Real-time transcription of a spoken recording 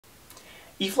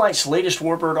E-Flite's latest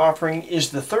warbird offering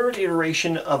is the third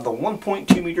iteration of the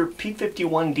 1.2 meter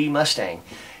P-51D Mustang.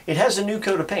 It has a new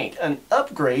coat of paint, an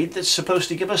upgrade that's supposed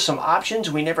to give us some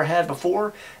options we never had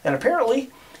before, and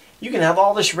apparently you can have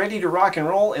all this ready to rock and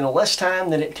roll in less time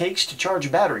than it takes to charge a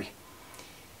battery.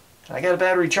 I got a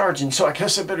battery charging, so I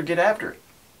guess I better get after it.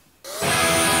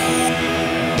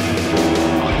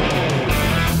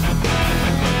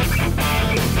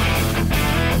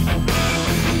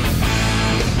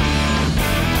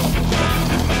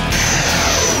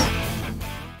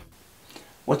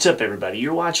 What's up, everybody?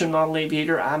 You're watching Model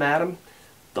AV8R. I'm Adam,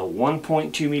 the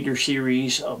 1.2 meter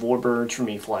series of warbirds from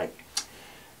E-Flite.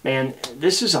 Man,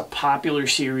 this is a popular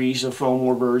series of foam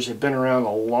warbirds. They've been around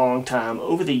a long time.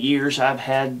 Over the years, I've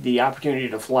had the opportunity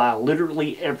to fly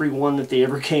literally every one that they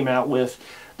ever came out with.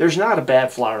 There's not a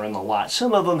bad flyer in the lot.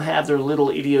 Some of them have their little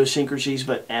idiosyncrasies,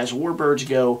 but as warbirds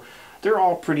go, they're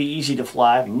all pretty easy to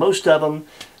fly. Most of them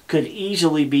could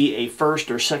easily be a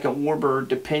first or second warbird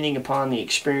depending upon the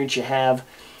experience you have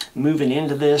moving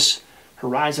into this.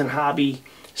 Horizon Hobby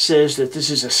says that this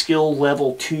is a skill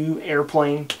level 2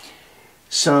 airplane.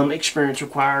 Some experience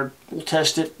required. We'll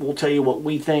test it. We'll tell you what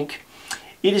we think.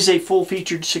 It is a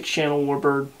full-featured 6-channel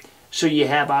warbird. So you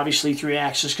have obviously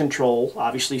 3-axis control,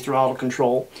 obviously throttle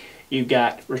control. You've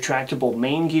got retractable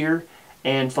main gear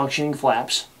and functioning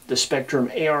flaps. The Spectrum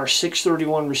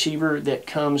AR631 receiver that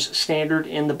comes standard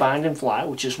in the bind and fly,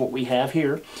 which is what we have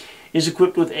here, is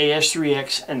equipped with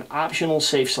AS3X and optional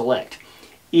safe select.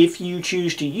 If you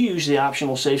choose to use the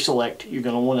optional safe select, you're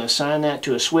going to want to assign that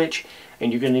to a switch,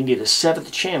 and you're going to need a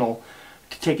 7th channel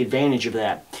to take advantage of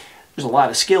that. There's a lot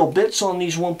of scale bits on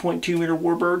these 1.2 meter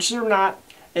warbirds. They're not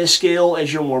as scale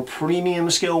as your more premium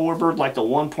scale warbird like the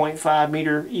 1.5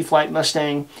 meter E-Flite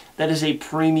Mustang. That is a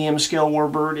premium scale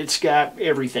warbird. It's got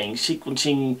everything: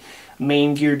 sequencing,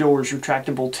 main gear doors,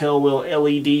 retractable tailwheel,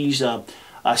 LEDs,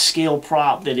 a scale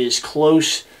prop that is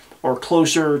close or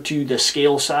closer to the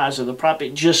scale size of the prop.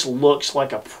 It just looks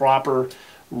like a proper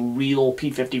real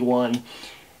P-51.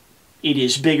 It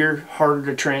is bigger, harder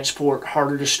to transport,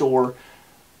 harder to store.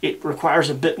 It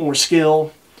requires a bit more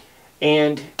skill,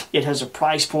 and it has a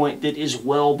price point that is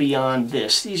well beyond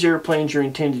this. These airplanes are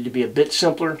intended to be a bit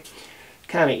simpler,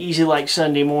 kind of easy like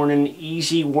Sunday morning,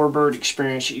 easy warbird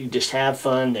experience. You just have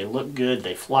fun, they look good,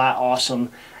 they fly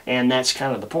awesome, and that's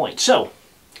kind of the point. So,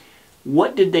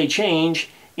 what did they change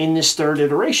in this third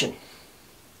iteration?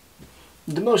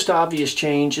 The most obvious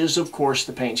change is, of course,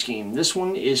 the paint scheme. This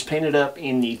one is painted up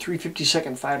in the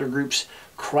 352nd Fighter Group's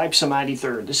Cripes A'Mighty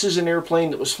 3rd. This is an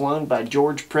airplane that was flown by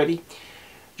George Preddy.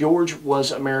 George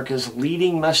was America's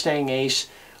leading Mustang ace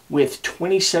with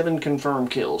 27 confirmed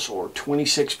kills, or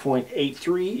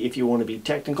 26.83 if you want to be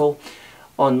technical.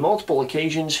 On multiple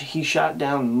occasions, he shot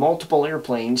down multiple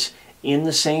airplanes in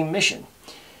the same mission.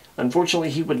 Unfortunately,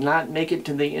 he would not make it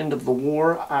to the end of the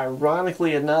war,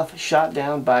 ironically enough shot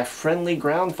down by friendly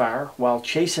ground fire while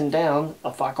chasing down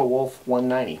a Focke-Wulf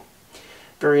 190.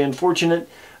 Very unfortunate,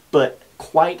 but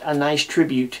quite a nice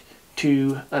tribute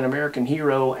to an American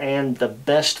hero and the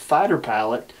best fighter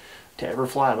pilot to ever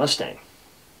fly a Mustang.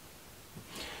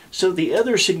 So the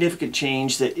other significant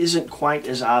change that isn't quite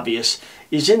as obvious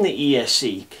is in the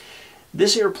ESC.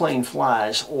 This airplane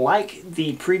flies like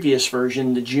the previous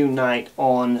version, the June Knight,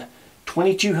 on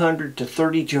 2200 to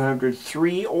 3200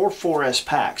 3 or 4S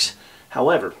packs.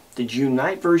 However, the June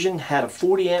Knight version had a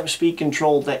 40 amp speed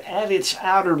control that at its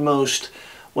outermost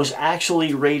was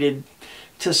actually rated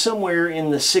to somewhere in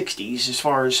the 60s as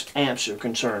far as amps are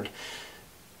concerned.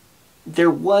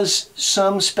 There was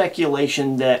some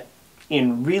speculation that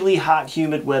in really hot,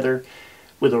 humid weather,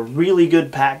 with a really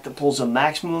good pack that pulls a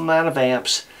maximum amount of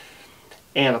amps,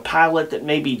 and a pilot that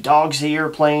maybe dogs the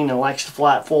airplane and likes to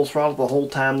fly at full throttle the whole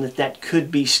time, that could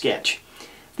be sketch.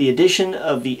 The addition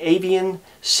of the Avian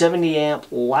 70 amp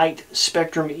light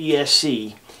Spectrum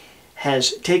ESC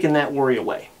has taken that worry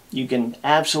away. You can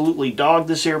absolutely dog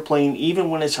this airplane even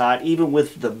when it's hot, even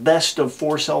with the best of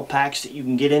 4-cell packs that you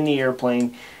can get in the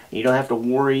airplane. You don't have to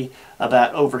worry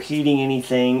about overheating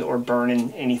anything or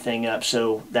burning anything up,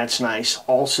 so that's nice.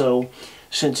 Also,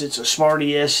 since it's a smart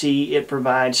ESC, it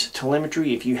provides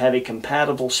telemetry. If you have a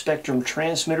compatible Spectrum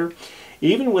transmitter,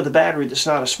 even with a battery that's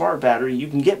not a smart battery, you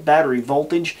can get battery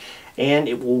voltage, and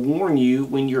it will warn you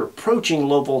when you're approaching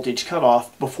low voltage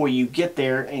cutoff before you get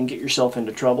there and get yourself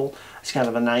into trouble. It's kind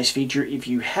of a nice feature. If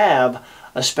you have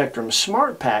a Spectrum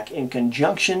Smart Pack in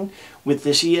conjunction with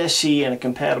this ESC and a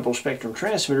compatible Spectrum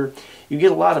transmitter, you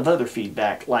get a lot of other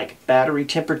feedback like battery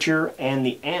temperature and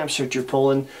the amps that you're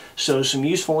pulling, so some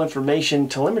useful information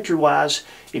telemetry wise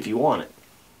if you want it.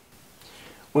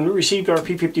 When we received our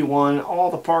P-51, all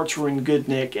the parts were in good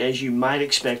nick. As you might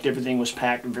expect, everything was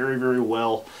packed very, very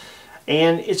well.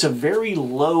 And it's a very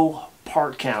low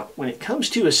part count. When it comes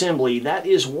to assembly, that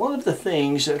is one of the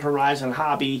things that Horizon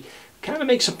Hobby kind of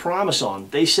makes a promise on.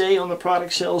 They say on the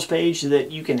product sales page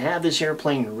that you can have this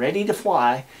airplane ready to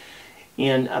fly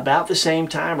in about the same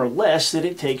time or less that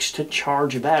it takes to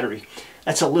charge a battery.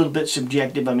 That's a little bit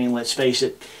subjective. I mean, let's face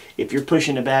it, if you're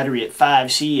pushing a battery at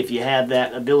 5C, if you have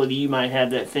that ability, you might have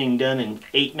that thing done in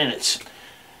 8 minutes.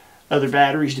 Other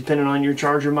batteries, depending on your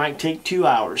charger, might take 2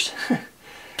 hours.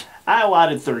 I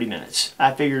allotted 30 minutes.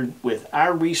 I figured with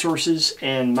our resources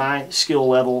and my skill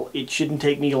level, it shouldn't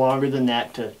take me longer than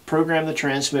that to program the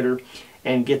transmitter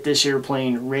and get this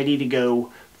airplane ready to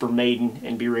go for Maiden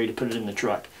and be ready to put it in the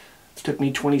truck. It took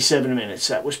me 27 minutes.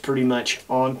 That was pretty much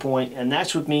on point, and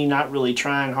that's with me not really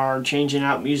trying hard, changing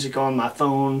out music on my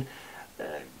phone.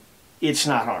 It's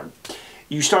not hard.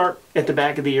 You start at the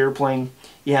back of the airplane.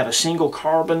 You have a single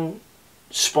carbon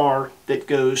spar that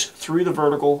goes through the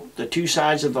vertical. The two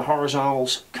sides of the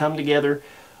horizontals come together.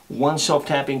 One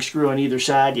self-tapping screw on either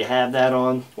side. You have that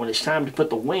on. When it's time to put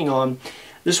the wing on,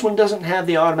 this one doesn't have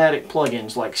the automatic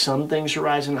plug-ins like some things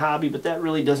Horizon Hobby, but that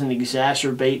really doesn't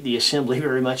exacerbate the assembly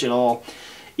very much at all.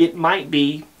 It might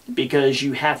be because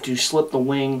you have to slip the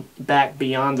wing back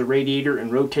beyond the radiator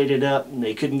and rotate it up, and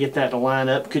they couldn't get that to line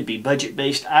up. Could be budget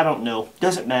based. I don't know.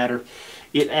 Doesn't matter.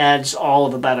 It adds all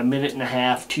of about 1.5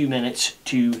 minutes, 2 minutes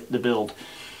to the build.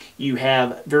 You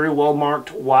have very well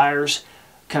marked wires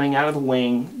coming out of the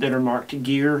wing that are marked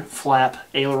gear, flap,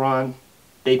 aileron.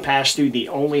 They pass through the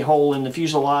only hole in the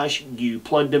fuselage. You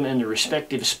plug them in the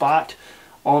respective spot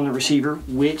on the receiver,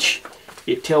 which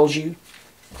it tells you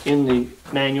in the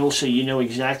manual, so you know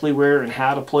exactly where and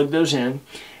how to plug those in.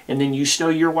 And then you stow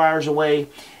your wires away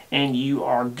and you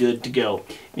are good to go.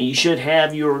 Now, you should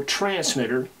have your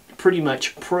transmitter pretty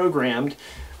much programmed.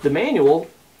 The manual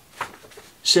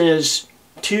says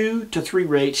 2 to 3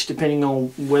 rates depending on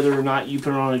whether or not you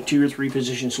put it on a 2 or 3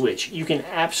 position switch. You can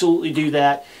absolutely do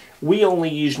that. We only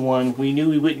used one. We knew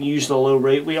we wouldn't use the low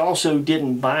rate. We also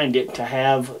didn't bind it to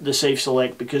have the safe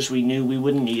select because we knew we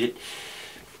wouldn't need it.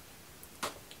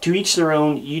 To each their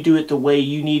own. You do it the way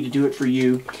you need to do it for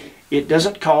you. It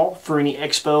doesn't call for any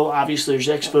expo. Obviously, there's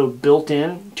expo built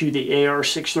in to the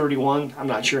AR631. I'm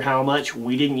not sure how much.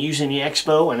 We didn't use any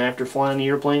expo, and after flying the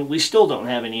airplane, we still don't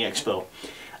have any expo.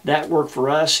 That worked for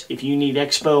us. If you need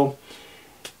expo,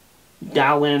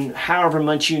 dial in however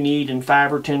much you need in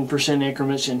 5 or 10%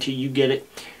 increments until you get it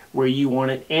where you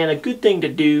want it. And a good thing to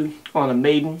do on a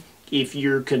Maiden, if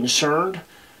you're concerned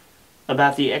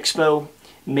about the expo,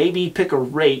 maybe pick a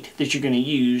rate that you're going to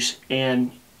use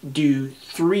and do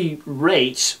 3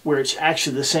 rates where it's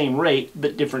actually the same rate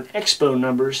but different expo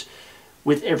numbers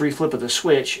with every flip of the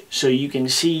switch, so you can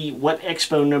see what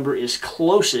expo number is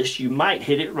closest. You might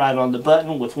hit it right on the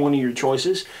button with one of your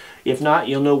choices. If not,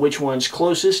 you'll know which one's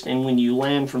closest, and when you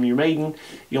land from your Maiden,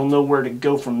 you'll know where to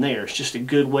go from there. It's just a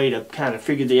good way to kind of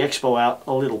figure the expo out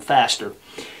a little faster.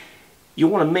 You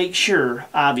want to make sure,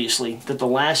 obviously, that the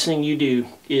last thing you do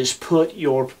is put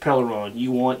your propeller on.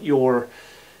 You want your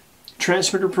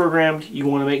transmitter programmed. You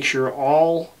want to make sure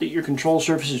all that your control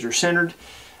surfaces are centered.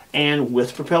 And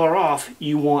with propeller off,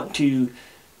 you want to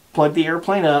plug the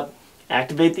airplane up,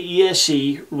 activate the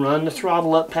ESC, run the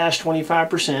throttle up past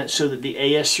 25% so that the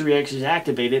AS3X is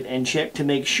activated, and check to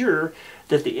make sure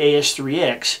that the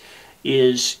AS3X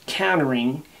is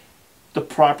countering the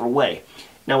proper way.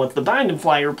 Now with the bind and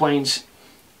fly airplanes,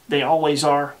 they always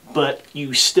are, but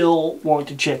you still want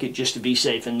to check it just to be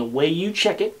safe. And the way you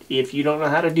check it, if you don't know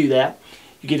how to do that,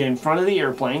 you get in front of the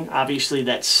airplane. Obviously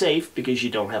that's safe because you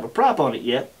don't have a prop on it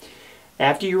yet.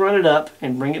 After you run it up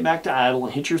and bring it back to idle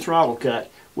and hit your throttle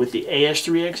cut with the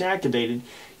AS3X activated,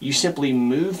 you simply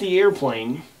move the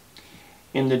airplane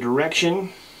in the direction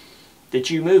that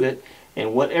you move it,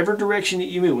 and whatever direction that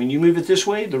you move. When you move it this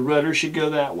way, the rudder should go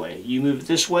that way. You move it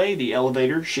this way, the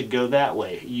elevator should go that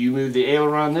way. You move the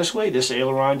aileron this way, this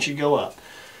aileron should go up.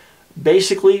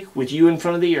 Basically, with you in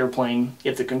front of the airplane,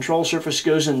 if the control surface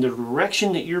goes in the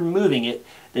direction that you're moving it,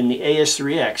 then the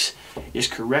AS3X is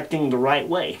correcting the right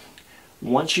way.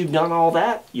 Once you've done all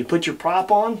that, you put your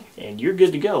prop on and you're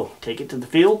good to go. Take it to the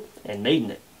field and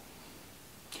Maiden it.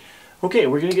 Okay,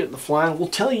 we're going to get the flying. We'll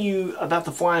tell you about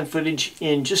the flying footage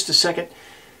in just a second.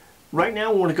 Right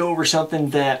now, we want to go over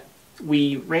something that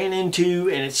we ran into,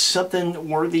 and it's something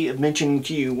worthy of mentioning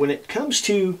to you. When it comes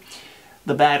to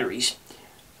the batteries,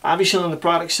 obviously on the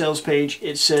product sales page,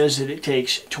 it says that it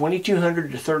takes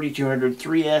 2200 to 3200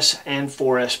 3S and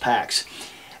 4S packs.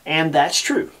 And that's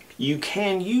true. You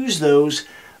can use those,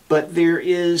 but there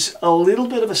is a little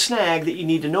bit of a snag that you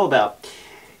need to know about.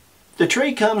 The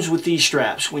tray comes with these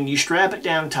straps. When you strap it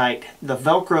down tight, the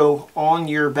Velcro on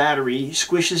your battery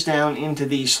squishes down into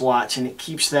these slots and it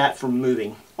keeps that from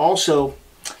moving. Also,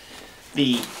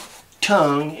 the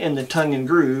tongue and the tongue and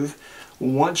groove,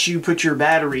 once you put your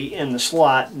battery in the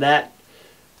slot, that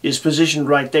is positioned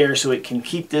right there so it can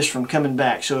keep this from coming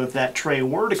back. So if that tray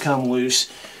were to come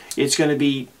loose, it's going to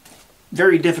be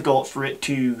very difficult for it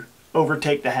to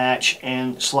overtake the hatch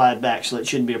and slide back, so that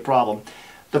shouldn't be a problem.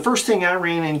 The first thing I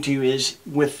ran into is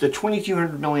with the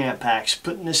 2200 milliamp packs,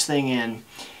 putting this thing in,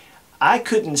 I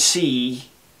couldn't see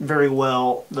very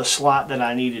well the slot that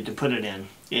I needed to put it in.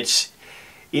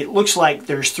 It looks like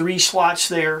there's 3 slots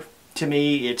there. To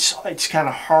me, it's kind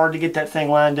of hard to get that thing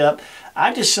lined up.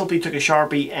 I just simply took a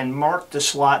Sharpie and marked the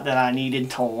slot that I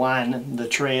needed to line the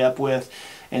tray up with.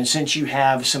 And since you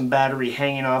have some battery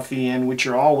hanging off the end, which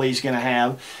you're always going to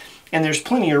have, and there's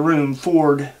plenty of room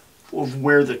forward of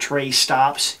where the tray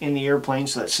stops in the airplane,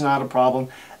 so that's not a problem.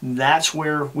 That's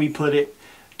where we put it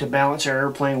to balance our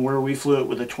airplane, where we flew it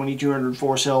with a 2200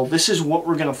 4-cell. This is what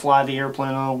we're going to fly the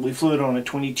airplane on. We flew it on a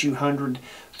 2200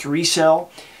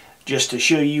 3-cell, just to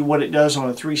show you what it does on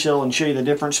a 3-cell and show you the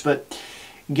difference. But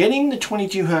getting the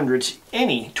 2200s,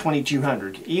 any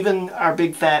 2200, even our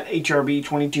big fat HRB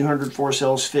 2200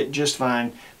 4-cells fit just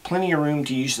fine. Plenty of room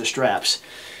to use the straps.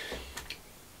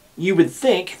 You would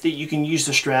think that you can use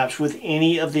the straps with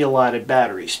any of the allotted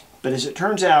batteries, but as it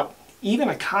turns out, even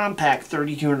a compact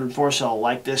 3200 4-cell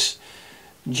like this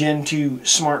Gen 2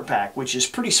 Smart Pack, which is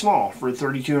pretty small for a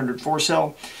 3200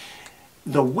 4-cell,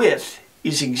 the width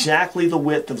is exactly the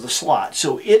width of the slot.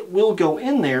 So it will go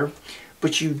in there,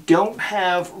 but you don't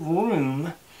have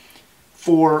room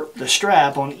for the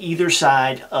strap on either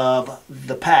side of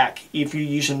the pack if you're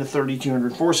using the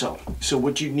 3200 4-cell. So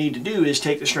what you need to do is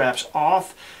take the straps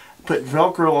off, put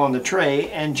Velcro on the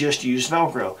tray, and just use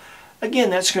Velcro.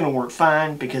 Again, that's going to work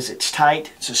fine because it's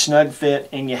tight, it's a snug fit,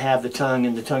 and you have the tongue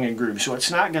and the tongue and groove. So it's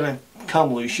not going to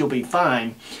come loose, you'll be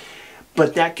fine.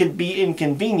 But that could be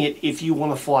inconvenient if you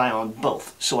want to fly on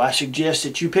both. So I suggest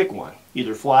that you pick one.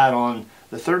 Either fly it on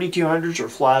the 3200s or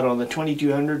fly it on the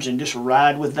 2200s and just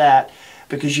ride with that,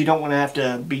 because you don't want to have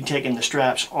to be taking the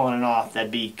straps on and off. That'd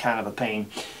be kind of a pain.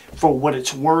 For what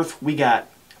it's worth, we got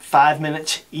 5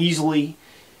 minutes easily.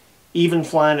 Even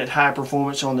flying at high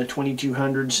performance on the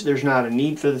 2200s, there's not a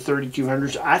need for the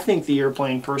 3200s. I think the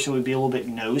airplane personally would be a little bit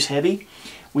nose heavy.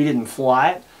 We didn't fly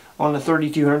it on the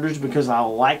 3200s because I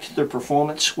liked the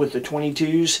performance with the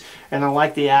 22s, and I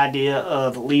like the idea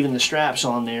of leaving the straps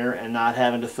on there and not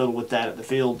having to fiddle with that at the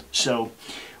field. So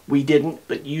we didn't,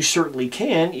 but you certainly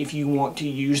can if you want to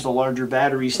use the larger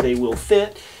batteries. They will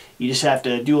fit. You just have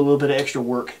to do a little bit of extra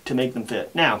work to make them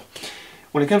fit. Now,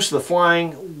 when it comes to the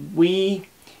flying, we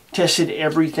tested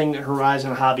everything that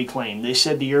Horizon Hobby claimed. They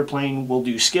said the airplane will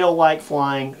do scale-like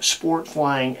flying, sport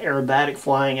flying, aerobatic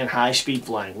flying, and high-speed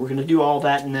flying. We're going to do all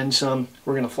that and then some.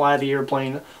 We're going to fly the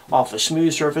airplane off a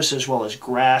smooth surface as well as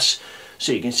grass,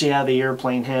 so you can see how the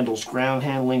airplane handles ground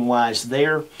handling wise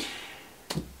there.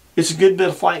 It's a good bit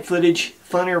of flight footage,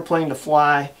 fun airplane to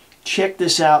fly. Check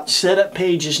this out. Setup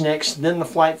page is next, then the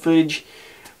flight footage.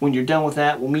 When you're done with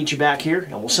that, we'll meet you back here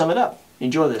and we'll sum it up.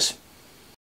 Enjoy this.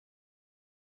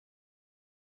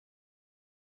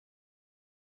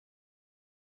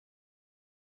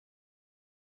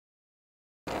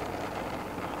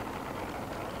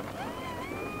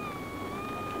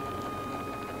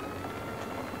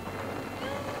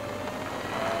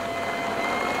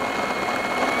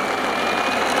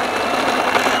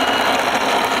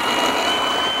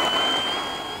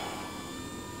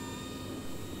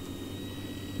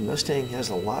 The Mustang has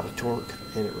a lot of torque,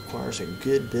 and it requires a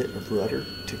good bit of rudder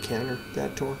to counter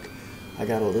that torque. I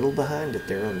got a little behind it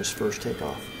there on this first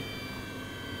takeoff.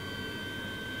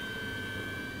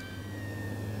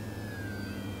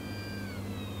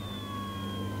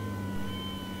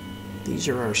 These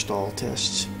are our stall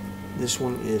tests. This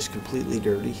one is completely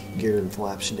dirty, gear and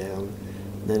flaps down.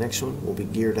 The next one will be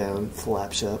gear down,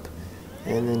 flaps up,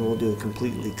 and then we'll do a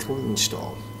completely clean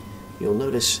stall. You'll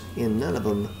notice in none of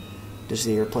them does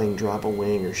the airplane drop a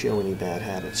wing or show any bad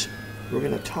habits. We're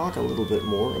going to talk a little bit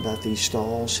more about these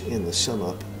stalls in the sum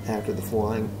up after the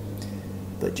flying,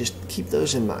 but just keep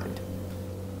those in mind.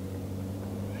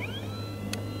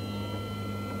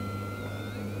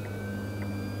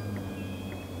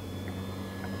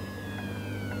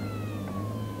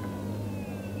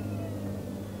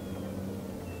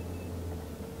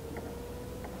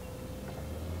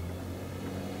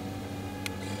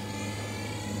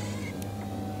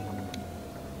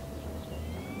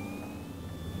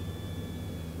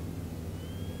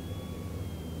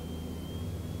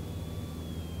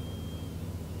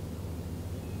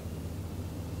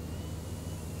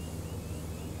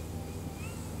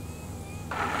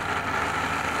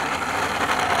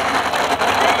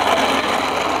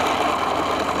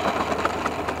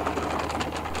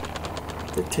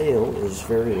 tail is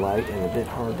very light and a bit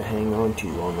hard to hang on to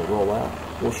on the rollout.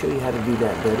 We'll show you how to do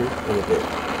that better in a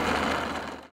bit.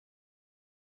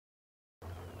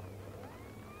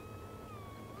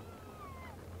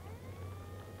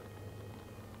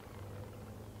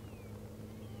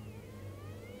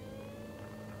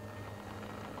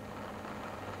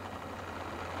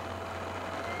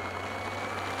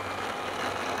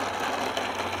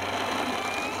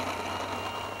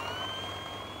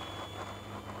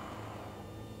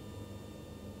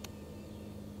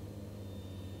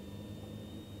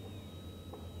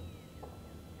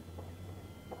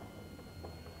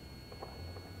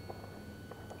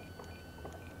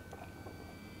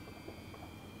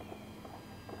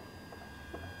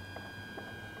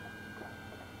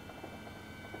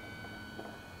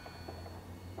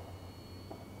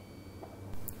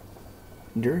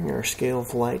 During our scale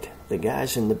flight, the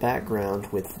guys in the background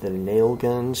with the nail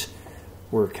guns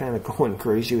were kind of going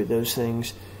crazy with those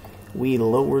things. We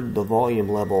lowered the volume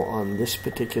level on this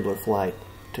particular flight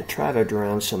to try to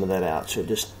drown some of that out, so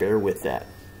just bear with that.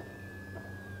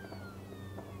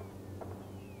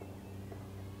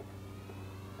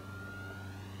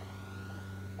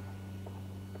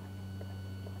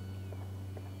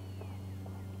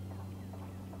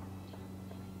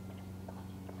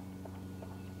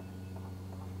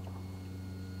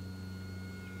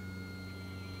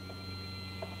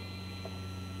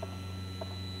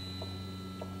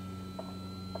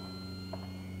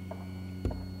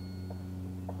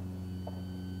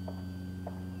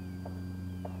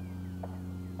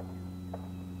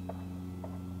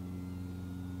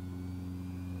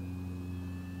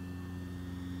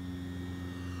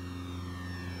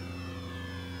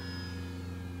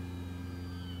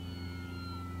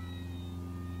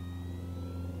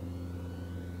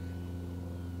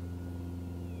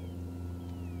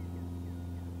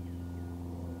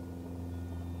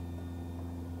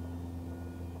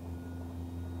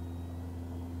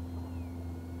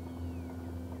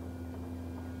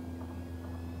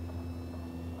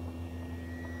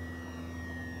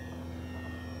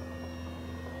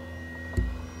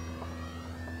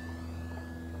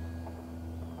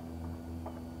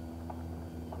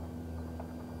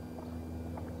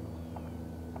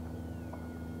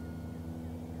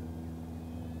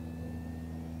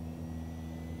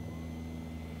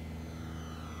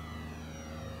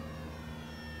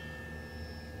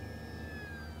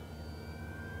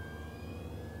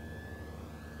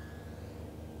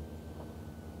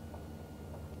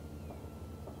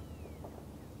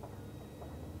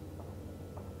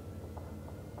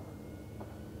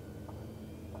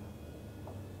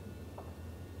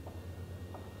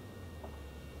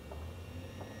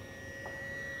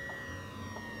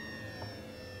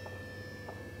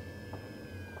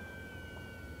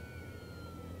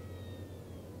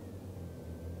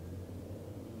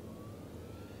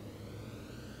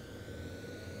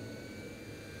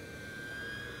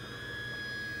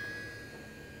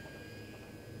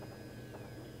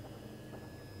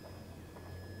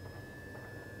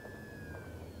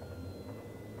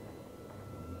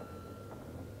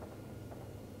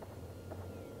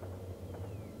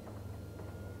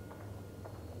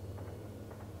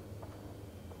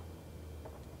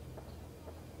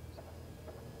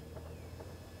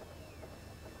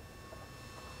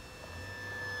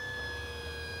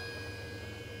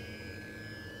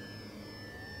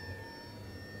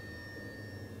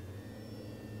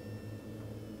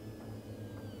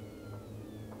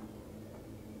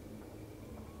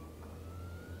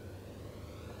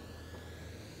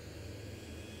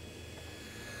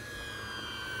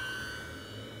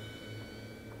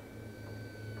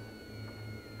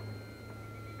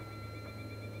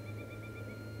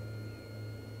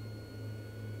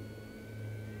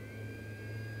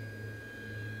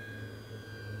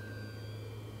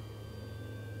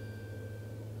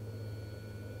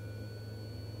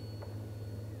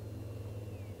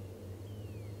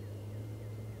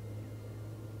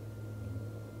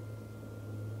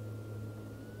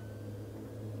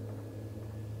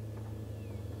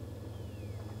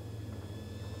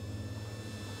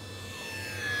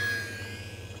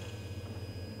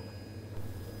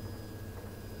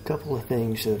 Couple of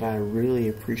things that I really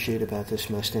appreciate about this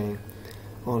Mustang.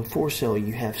 On 4-cell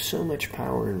you have so much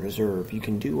power in reserve, you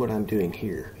can do what I'm doing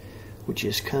here, which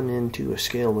is come into a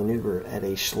scale maneuver at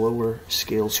a slower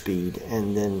scale speed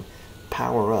and then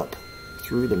power up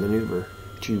through the maneuver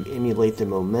to emulate the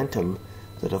momentum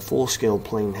that a full scale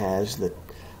plane has that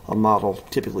a model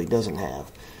typically doesn't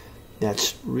have.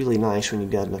 That's really nice when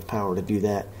you've got enough power to do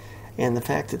that. And the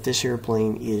fact that this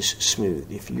airplane is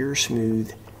smooth. If you're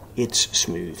smooth, it's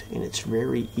smooth, and it's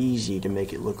very easy to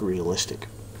make it look realistic.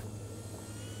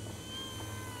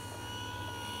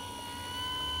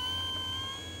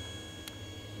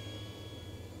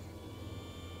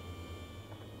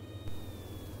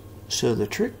 So the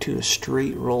trick to a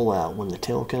straight rollout when the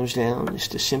tail comes down is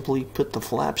to simply put the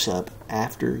flaps up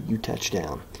after you touch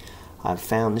down. I've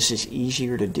found this is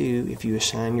easier to do if you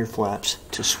assign your flaps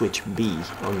to switch B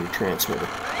on your transmitter.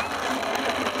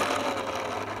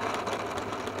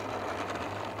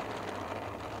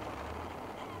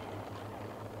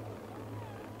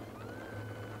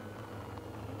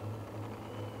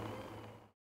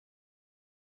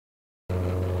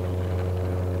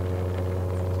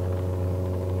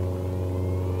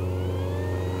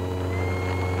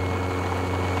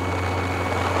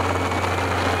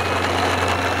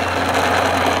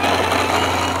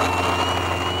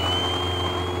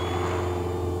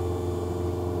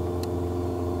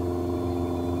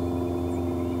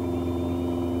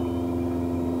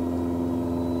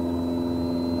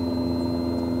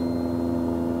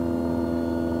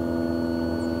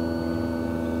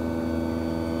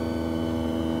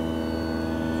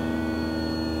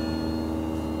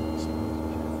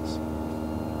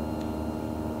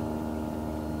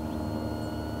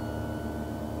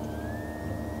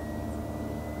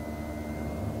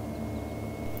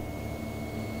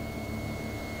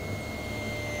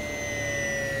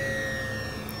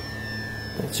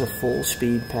 That's a full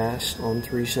speed pass on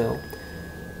 3-cell.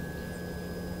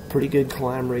 Pretty good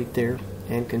climb rate there,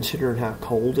 and considering how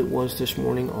cold it was this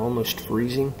morning, almost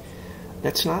freezing,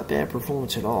 that's not bad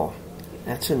performance at all.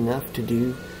 That's enough to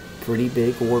do pretty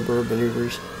big warbird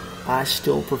maneuvers. I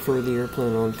still prefer the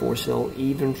airplane on 4-cell,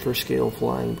 even for scale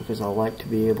flying, because I like to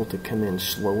be able to come in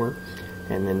slower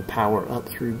and then power up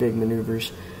through big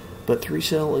maneuvers. But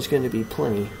 3-cell is going to be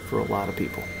plenty for a lot of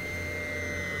people.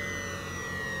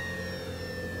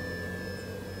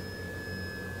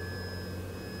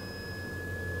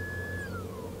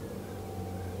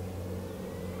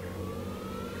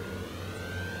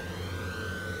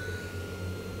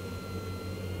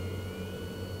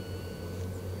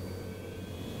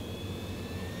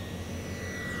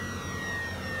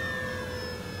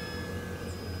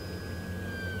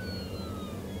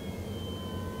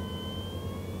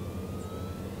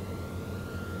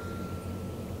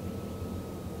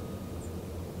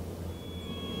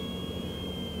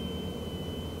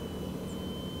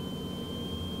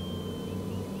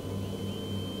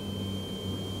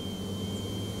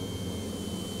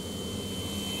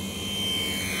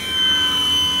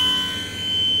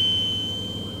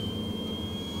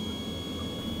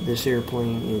 This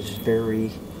airplane is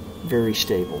very, very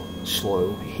stable.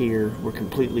 Slow. Here, we're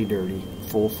completely dirty.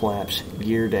 Full flaps,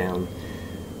 gear down,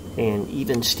 and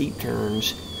even steep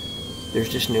turns, there's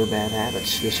just no bad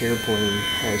habits. This airplane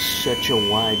has such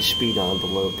a wide speed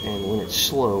envelope, and when it's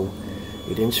slow,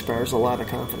 it inspires a lot of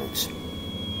confidence.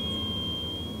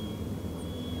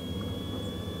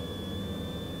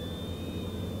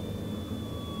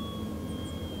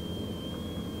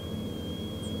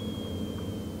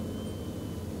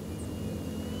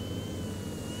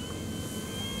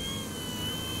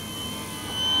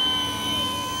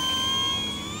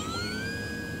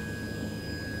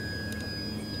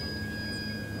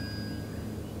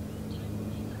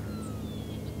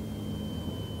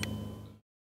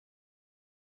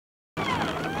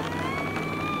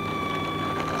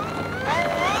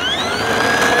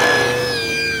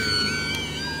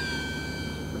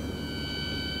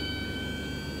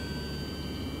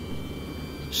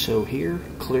 So here,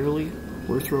 clearly,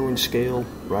 we're throwing scale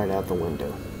right out the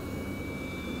window.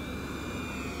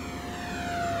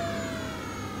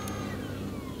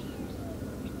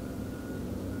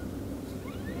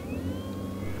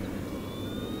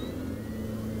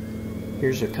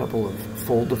 Here's a couple of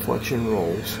full deflection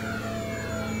rolls.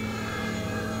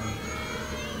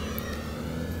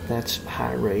 That's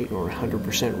high rate or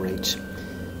 100% rates.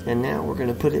 And now we're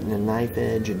going to put it in a knife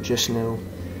edge, and just know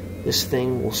this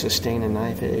thing will sustain a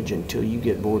knife edge until you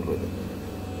get bored with it.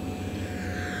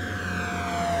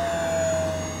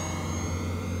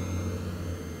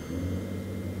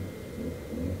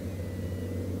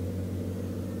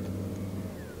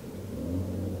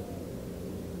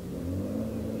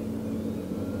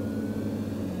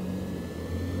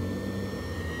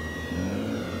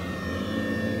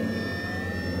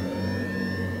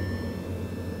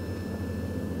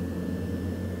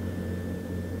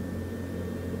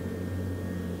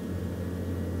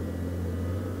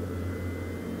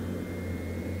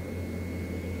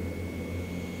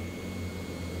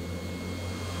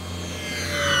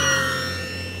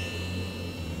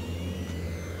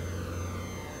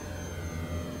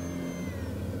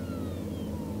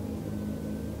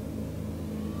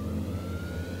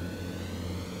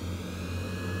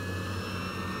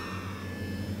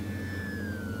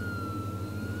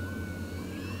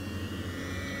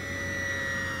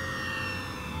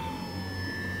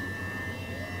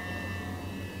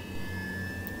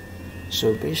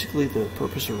 So basically the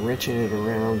purpose of wrenching it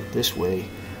around this way,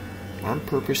 I'm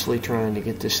purposely trying to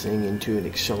get this thing into an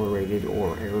accelerated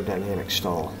or aerodynamic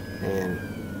stall, and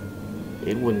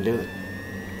it wouldn't do it.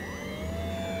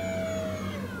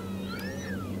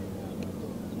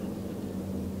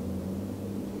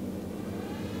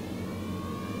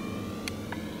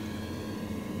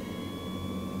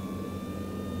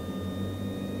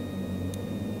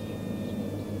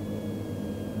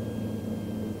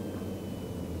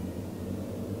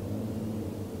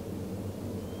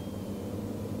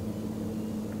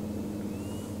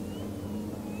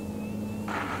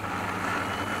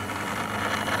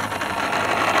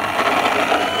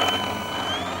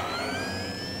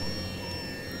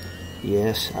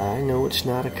 Yes, I know it's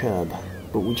not a Cub,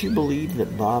 but would you believe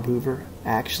that Bob Hoover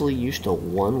actually used to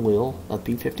one-wheel a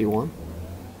P-51?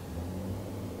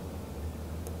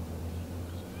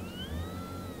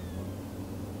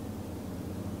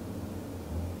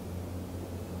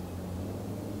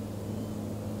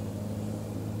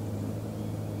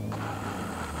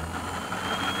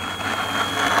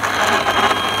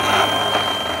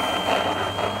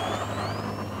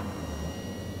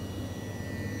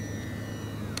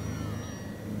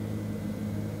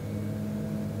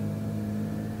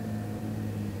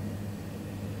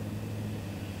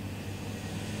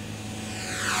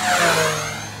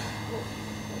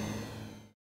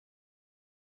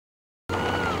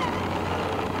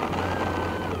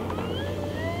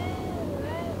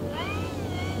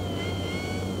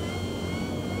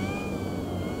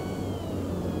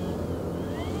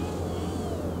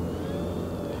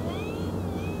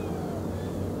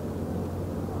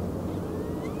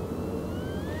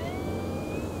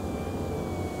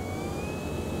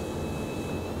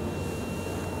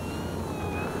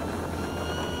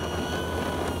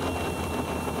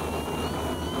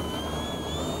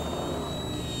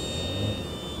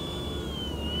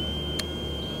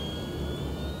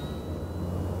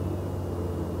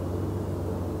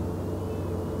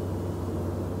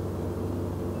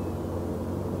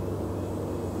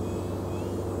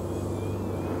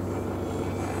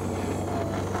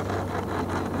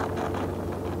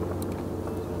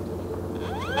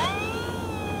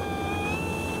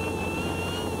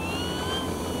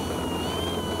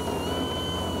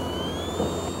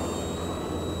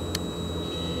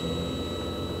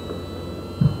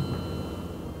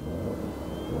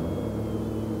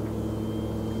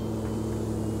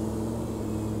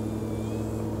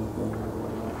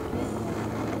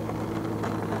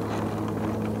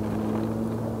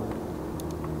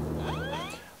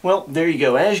 Well, there you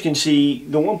go. As you can see,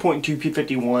 the 1.2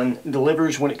 P-51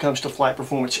 delivers when it comes to flight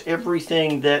performance.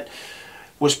 Everything that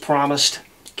was promised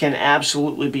can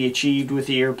absolutely be achieved with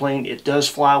the airplane. It does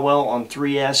fly well on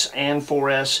 3S and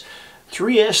 4S.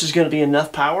 3S is going to be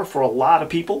enough power for a lot of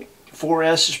people.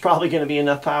 4S is probably going to be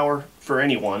enough power for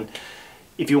anyone.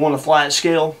 If you want to fly at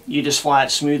scale, you just fly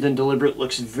it smooth and deliberate.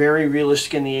 Looks very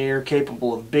realistic in the air,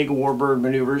 capable of big warbird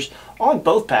maneuvers on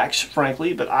both packs,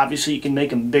 frankly, but obviously you can make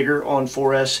them bigger on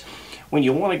 4S. When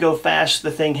you want to go fast,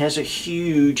 the thing has a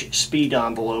huge speed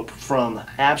envelope from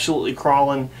absolutely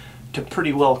crawling to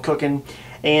pretty well cooking.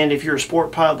 And if you're a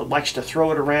sport pilot that likes to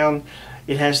throw it around,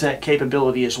 it has that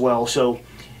capability as well. So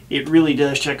it really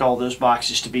does check all those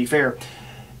boxes, to be fair.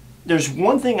 There's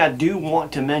one thing I do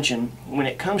want to mention when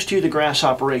it comes to the grass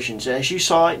operations. As you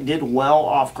saw, it did well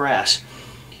off grass.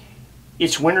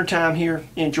 It's wintertime here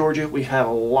in Georgia. We've had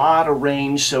a lot of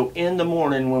rain, so in the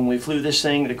morning when we flew this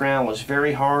thing, the ground was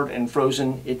very hard and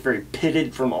frozen. It's very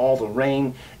pitted from all the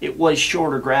rain. It was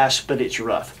shorter grass, but it's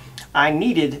rough. I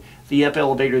needed the up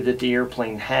elevator that the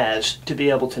airplane has to be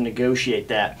able to negotiate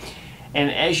that. And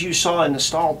as you saw in the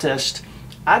stall test,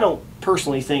 I don't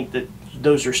personally think that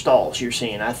those are stalls you're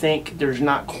seeing. I think there's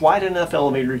not quite enough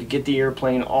elevator to get the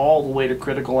airplane all the way to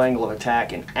critical angle of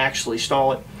attack and actually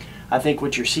stall it. I think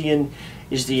what you're seeing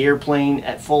is the airplane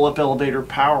at full up elevator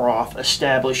power off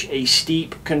establish a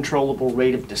steep controllable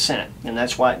rate of descent, and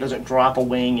that's why it doesn't drop a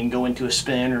wing and go into a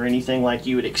spin or anything like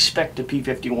you would expect a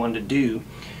P-51 to do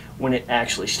when it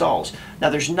actually stalls. Now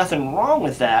there's nothing wrong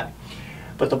with that,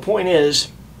 but the point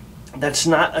is that's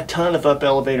not a ton of up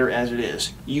elevator as it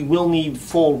is. You will need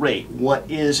full rate,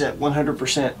 what is at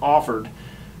 100% offered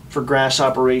for grass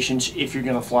operations if you're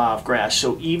going to fly off grass.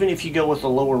 So even if you go with the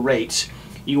lower rates,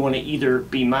 you want to either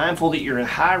be mindful that you're in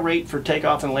high rate for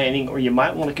takeoff and landing, or you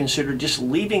might want to consider just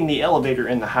leaving the elevator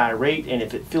in the high rate, and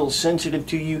if it feels sensitive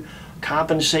to you,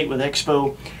 compensate with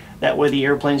expo. That way the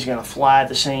airplane's going to fly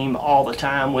the same all the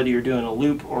time, whether you're doing a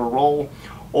loop or a roll,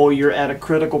 or you're at a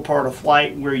critical part of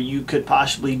flight where you could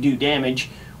possibly do damage,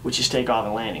 which is takeoff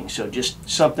and landing. So just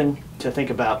something to think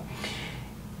about.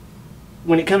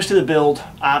 when it comes to the build,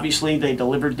 obviously they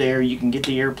delivered there. You can get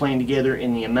the airplane together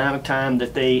in the amount of time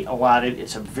that they allotted.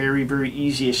 It's a very, very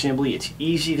easy assembly. It's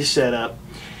easy to set up.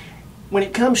 When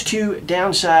it comes to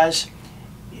downsize,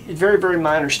 very, very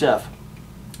minor stuff.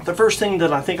 The first thing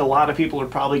that I think a lot of people are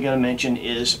probably going to mention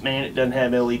is, man, it doesn't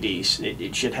have LEDs.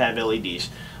 It should have LEDs.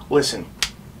 Listen,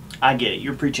 I get it.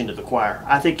 You're preaching to the choir.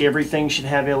 I think everything should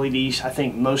have LEDs. I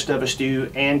think most of us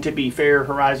do. And to be fair,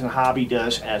 Horizon Hobby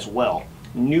does as well.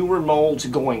 Newer molds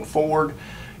going forward,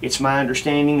 it's my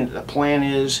understanding that the plan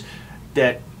is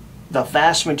that the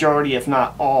vast majority, if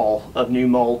not all, of new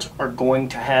molds are going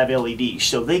to have LEDs.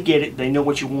 So they get it. They know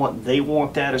what you want. They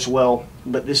want that as well.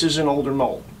 But this is an older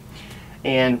mold.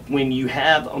 And when you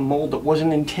have a mold that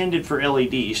wasn't intended for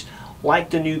LEDs,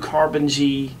 like the new Carbon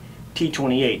Z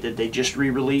T28 that they just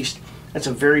re-released, that's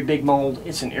a very big mold.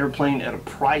 It's an airplane at a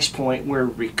price point where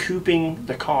recouping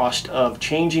the cost of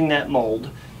changing that mold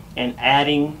and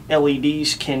adding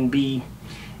LEDs can be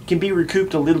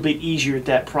recouped a little bit easier at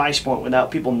that price point without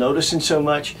people noticing so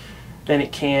much than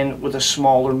it can with a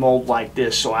smaller mold like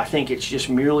this. So I think it's just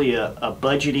merely a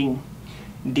budgeting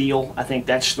deal. I think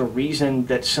that's the reason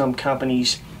that some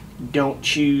companies don't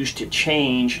choose to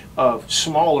change a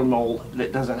smaller mold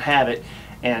that doesn't have it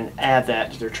and add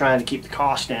that. They're trying to keep the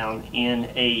cost down in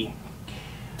a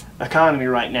economy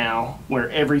right now where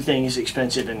everything is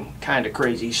expensive and kind of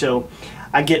crazy. So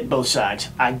I get both sides.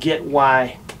 I get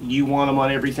why you want them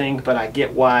on everything, but I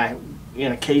get why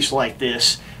in a case like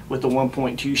this with the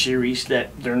 1.2 series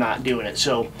that they're not doing it.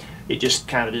 So it just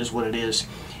kind of is what it is.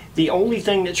 The only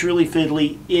thing that's really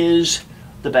fiddly is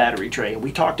the battery tray.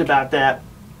 We talked about that.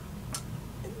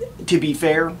 To be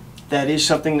fair, that is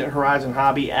something that Horizon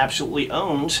Hobby absolutely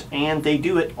owns, and they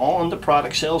do it on the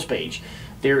product sales page.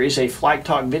 There is a Flight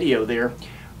Talk video there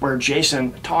where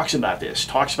Jason talks about this,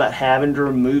 talks about having to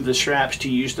remove the straps to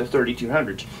use the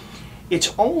 3200s.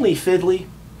 It's only fiddly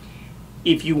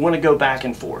if you want to go back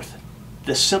and forth.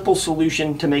 The simple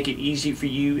solution to make it easy for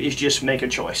you is just make a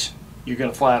choice. You're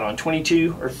going to fly it on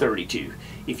 22 or 32.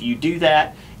 If you do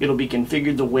that, it'll be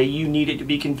configured the way you need it to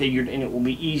be configured, and it will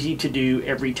be easy to do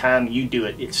every time you do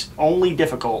it. It's only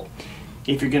difficult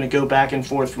if you're going to go back and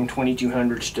forth from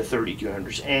 2200s to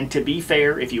 3200s. And to be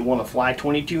fair, if you want to fly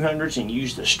 2200s and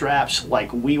use the straps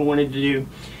like we wanted to do,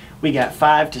 we got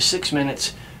 5 to 6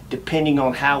 minutes depending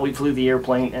on how we flew the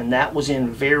airplane, and that was in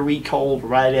very cold,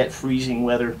 right at freezing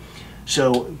weather.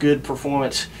 So good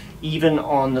performance even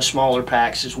on the smaller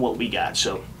packs is what we got.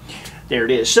 So there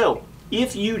it is. So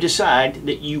if you decide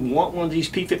that you want one of these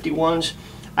P-51s,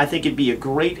 I think it'd be a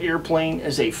great airplane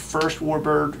as a first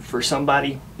warbird for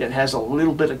somebody that has a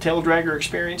little bit of tail dragger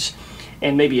experience,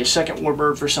 and maybe a second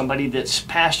warbird for somebody that's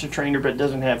past a trainer but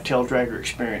doesn't have tail dragger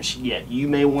experience yet. You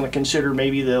may want to consider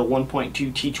maybe the 1.2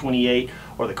 T28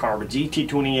 or the Carbon Z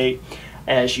T28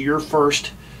 as your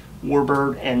first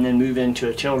warbird, and then move into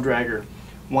a tail dragger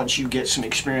once you get some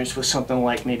experience with something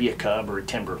like maybe a Cub or a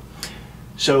Timber.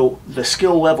 So the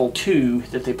skill level 2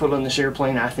 that they put on this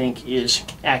airplane, I think, is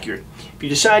accurate. If you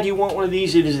decide you want one of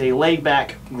these, it is a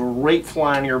laid-back, great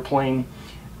flying airplane,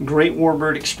 great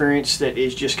warbird experience that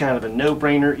is just kind of a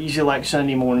no-brainer, easy like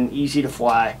Sunday morning, easy to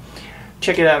fly.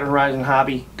 Check it out at Horizon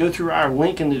Hobby. Go through our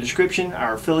link in the description,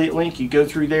 our affiliate link. You go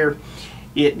through there.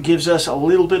 It gives us a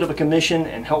little bit of a commission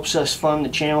and helps us fund the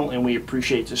channel, and we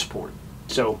appreciate the support.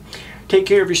 So take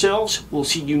care of yourselves. We'll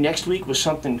see you next week with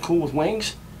something cool with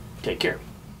wings. Take care.